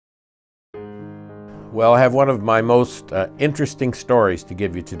Well, I have one of my most interesting stories to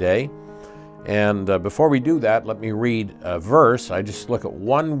give you today. And before we do that, let me read a verse. I just look at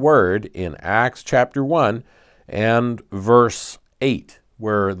one word in Acts chapter 1 and verse 8,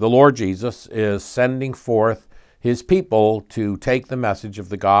 where the Lord Jesus is sending forth his people to take the message of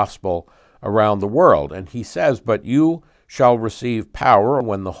the gospel around the world. And he says, "But you shall receive power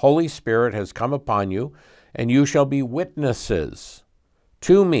when the Holy Spirit has come upon you, and you shall be witnesses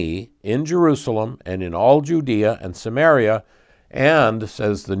to me in Jerusalem and in all Judea and Samaria, and,"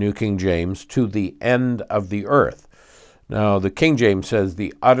 says the New King James, "to the end of the earth." Now, the King James says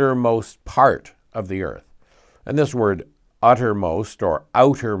the uttermost part of the earth. And this word uttermost or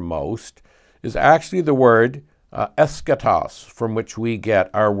outermost is actually the word eschatos, from which we get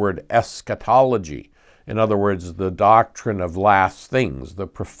our word eschatology. In other words, the doctrine of last things, the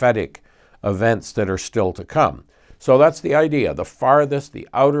prophetic events that are still to come. So that's the idea. The farthest, the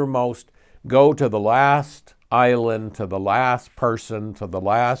outermost, go to the last island, to the last person, to the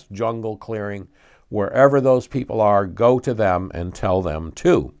last jungle clearing, wherever those people are, go to them and tell them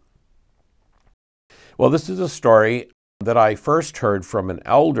too. Well, this is a story that I first heard from an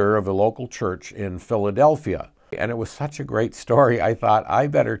elder of a local church in Philadelphia. And it was such a great story, I thought I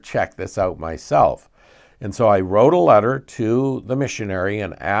better check this out myself. And so I wrote a letter to the missionary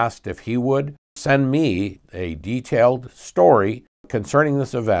and asked if he would send me a detailed story concerning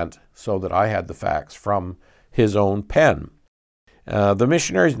this event so that I had the facts from his own pen. The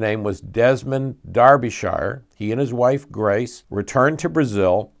missionary's name was Desmond Derbyshire. He and his wife Grace returned to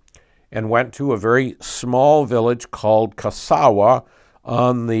Brazil and went to a very small village called Caçawa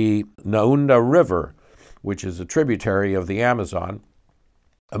on the Naunda River, which is a tributary of the Amazon,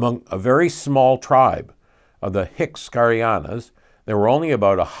 among a very small tribe of the Hixkarianas. There were only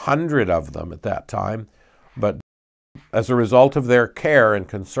about 100 of them at that time, but as a result of their care and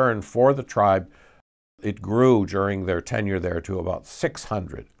concern for the tribe, it grew during their tenure there to about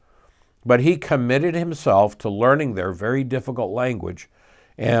 600. But he committed himself to learning their very difficult language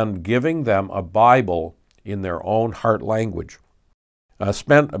and giving them a Bible in their own heart language.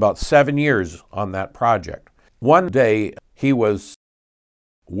 Spent about 7 years on that project. One day he was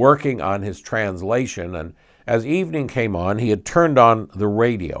working on his translation, and as evening came on, he had turned on the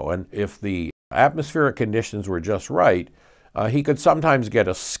radio, and if the atmospheric conditions were just right, he could sometimes get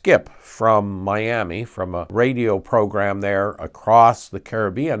a skip from Miami, from a radio program there across the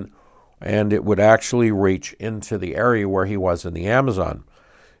Caribbean, and it would actually reach into the area where he was in the Amazon.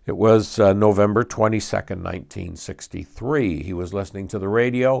 It was November 22nd, 1963. He was listening to the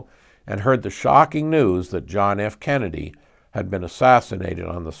radio and heard the shocking news that John F. Kennedy had been assassinated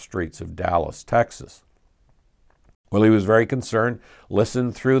on the streets of Dallas, Texas. Well, he was very concerned,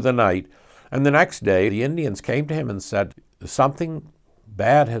 listened through the night, and the next day the Indians came to him and said, "Something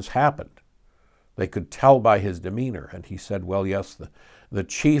bad has happened." They could tell by his demeanor, and he said, "Well, yes, the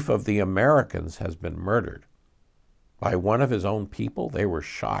chief of the Americans has been murdered by one of his own people." They were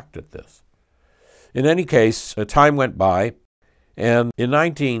shocked at this. In any case, time went by, and in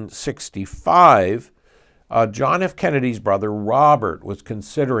 1965, John F. Kennedy's brother Robert was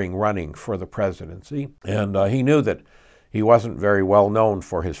considering running for the presidency, and he knew that he wasn't very well known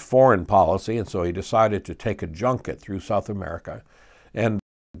for his foreign policy, and so he decided to take a junket through South America and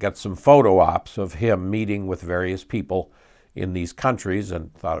get some photo ops of him meeting with various people in these countries,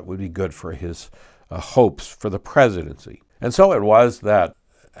 and thought it would be good for his hopes for the presidency. And so it was that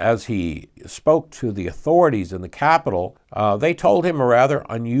as he spoke to the authorities in the capital, they told him a rather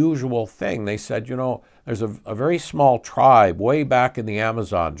unusual thing. They said, "You know, there's a very small tribe way back in the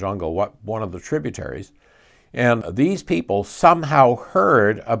Amazon jungle, one of the tributaries, and these people somehow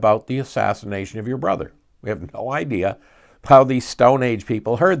heard about the assassination of your brother. We have no idea how these Stone Age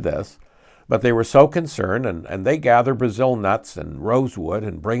people heard this, but they were so concerned, and they gather Brazil nuts and rosewood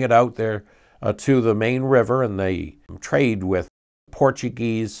and bring it out there to the main river, and they trade with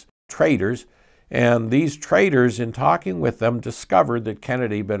Portuguese traders. And these traders, in talking with them, discovered that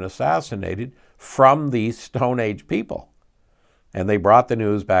Kennedy had been assassinated from these Stone Age people. And they brought the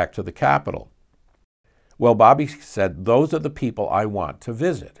news back to the capital." Well, Bobby said, "Those are the people I want to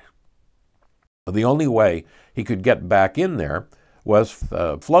visit." The only way he could get back in there was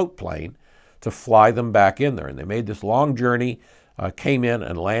the float plane to fly them back in there. And they made this long journey, came in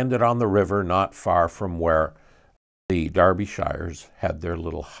and landed on the river not far from where the Derbyshires had their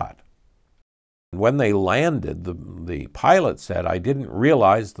little hut. When they landed, the pilot said, "I didn't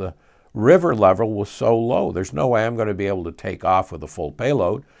realize the river level was so low. There's no way I'm going to be able to take off with a full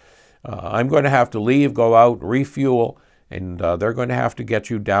payload. I'm going to have to leave, go out, refuel, and they're going to have to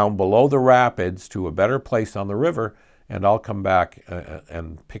get you down below the rapids to a better place on the river, and I'll come back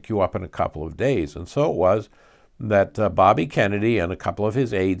and pick you up in a couple of days. And so it was that Bobby Kennedy and a couple of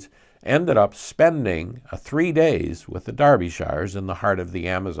his aides ended up spending 3 days with the Derbyshires in the heart of the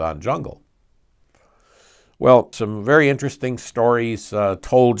Amazon jungle. Well, some very interesting stories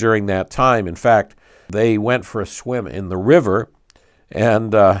told during that time. In fact, they went for a swim in the river,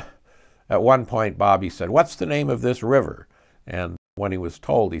 and at one point Bobby said, "What's the name of this river?" And when he was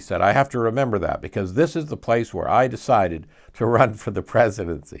told, he said, "I have to remember that because this is the place where I decided to run for the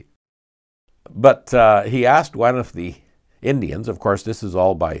presidency." But he asked one of the Indians, of course this is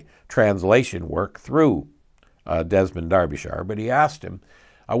all by translation work through Desmond Derbyshire, but he asked him,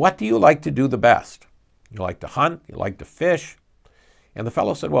 "What do you like to do the best? You like to hunt? You like to fish?" And the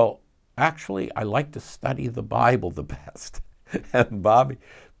fellow said, "Well, actually, I like to study the Bible the best." And Bobby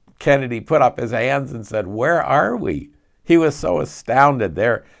Kennedy put up his hands and said, "Where are we?" He was so astounded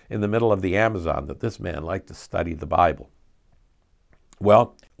there in the middle of the Amazon that this man liked to study the Bible.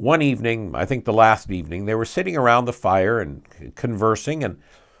 Well, one evening, I think the last evening, they were sitting around the fire and conversing,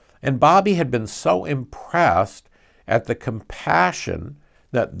 and Bobby had been so impressed at the compassion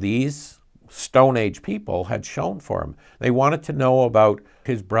that these Stone Age people had shown for him. They wanted to know about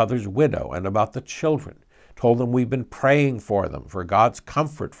his brother's widow and about the children. Told them we've been praying for them, for God's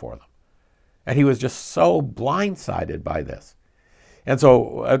comfort for them. And he was just so blindsided by this. And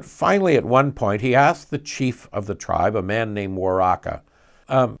so finally at one point he asked the chief of the tribe, a man named Waraka,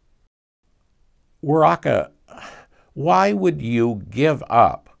 "Waraka, why would you give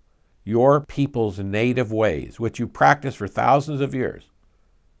up your people's native ways, which you practiced for thousands of years,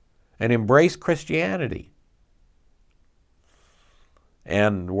 and embrace Christianity?"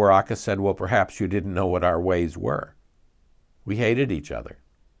 And Waraka said, "Well, perhaps you didn't know what our ways were. We hated each other.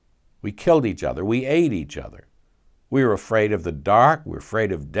 We killed each other. We ate each other. We were afraid of the dark. We were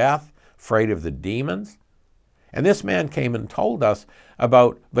afraid of death, afraid of the demons. And this man came and told us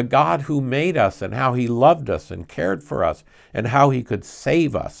about the God who made us and how he loved us and cared for us and how he could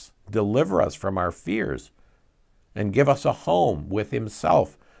save us, deliver us from our fears, and give us a home with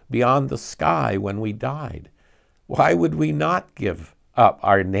himself beyond the sky when we died. Why would we not give up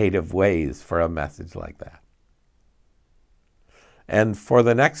our native ways for a message like that?" And for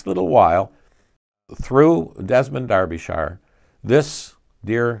the next little while, through Desmond Derbyshire, this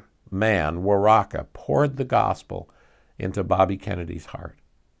dear man, Waraka, poured the gospel into Bobby Kennedy's heart.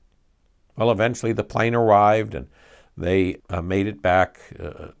 Well, eventually the plane arrived, and they made it back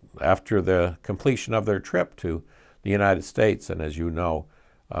after the completion of their trip to the United States. And as you know,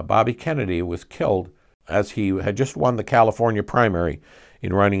 Bobby Kennedy was killed as he had just won the California primary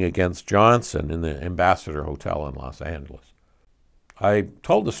in running against Johnson in the Ambassador Hotel in Los Angeles. I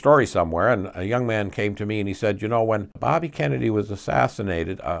told the story somewhere, and a young man came to me and he said, "You know, when Bobby Kennedy was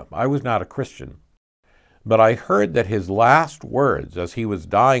assassinated, I was not a Christian, but I heard that his last words as he was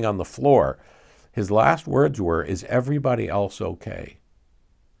dying on the floor, his last words were, 'Is everybody else okay?'"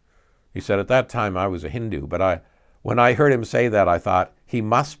 He said, "At that time I was a Hindu, but when I heard him say that, I thought, he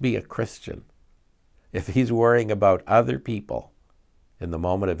must be a Christian if he's worrying about other people in the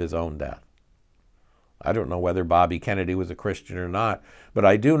moment of his own death." I don't know whether Bobby Kennedy was a Christian or not, but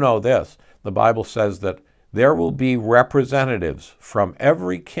I do know this. The Bible says that there will be representatives from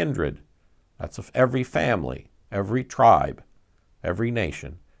every kindred, that's of every family, every tribe, every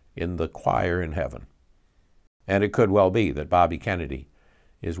nation, in the choir in heaven. And it could well be that Bobby Kennedy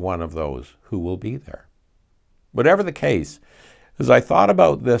is one of those who will be there. Whatever the case, as I thought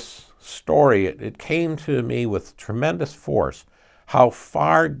about this story, it came to me with tremendous force how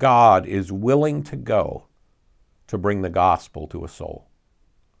far God is willing to go to bring the gospel to a soul.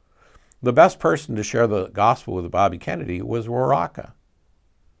 The best person to share the gospel with Bobby Kennedy was Waraka.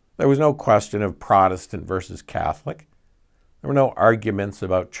 There was no question of Protestant versus Catholic. There were no arguments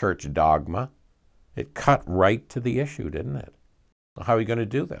about church dogma. It cut right to the issue, didn't it? How are we going to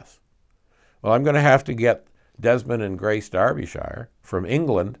do this? Well, I'm going to have to get Desmond and Grace Derbyshire from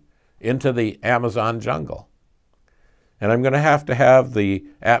England into the Amazon jungle. And I'm going to have the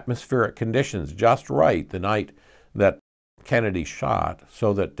atmospheric conditions just right the night that Kennedy shot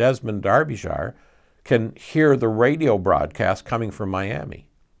so that Desmond Derbyshire can hear the radio broadcast coming from Miami.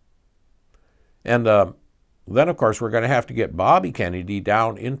 And then, of course, we're going to have to get Bobby Kennedy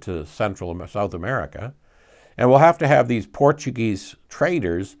down into Central and South America. And we'll have to have these Portuguese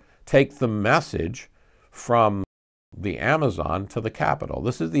traders take the message from the Amazon to the capital.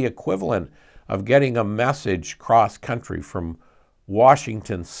 This is the equivalent of getting a message cross-country from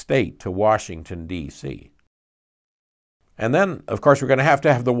Washington State to Washington, D.C. And then, of course, we're going to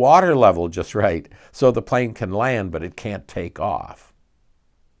have the water level just right so the plane can land, but it can't take off.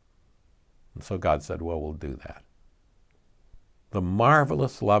 And so God said, well, we'll do that. the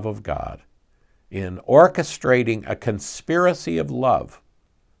marvelous love of God in orchestrating a conspiracy of love,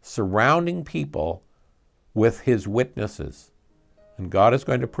 surrounding people with his witnesses. And God is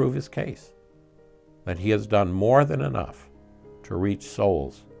going to prove his case, that he has done more than enough to reach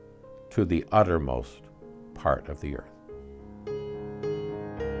souls to the uttermost part of the earth.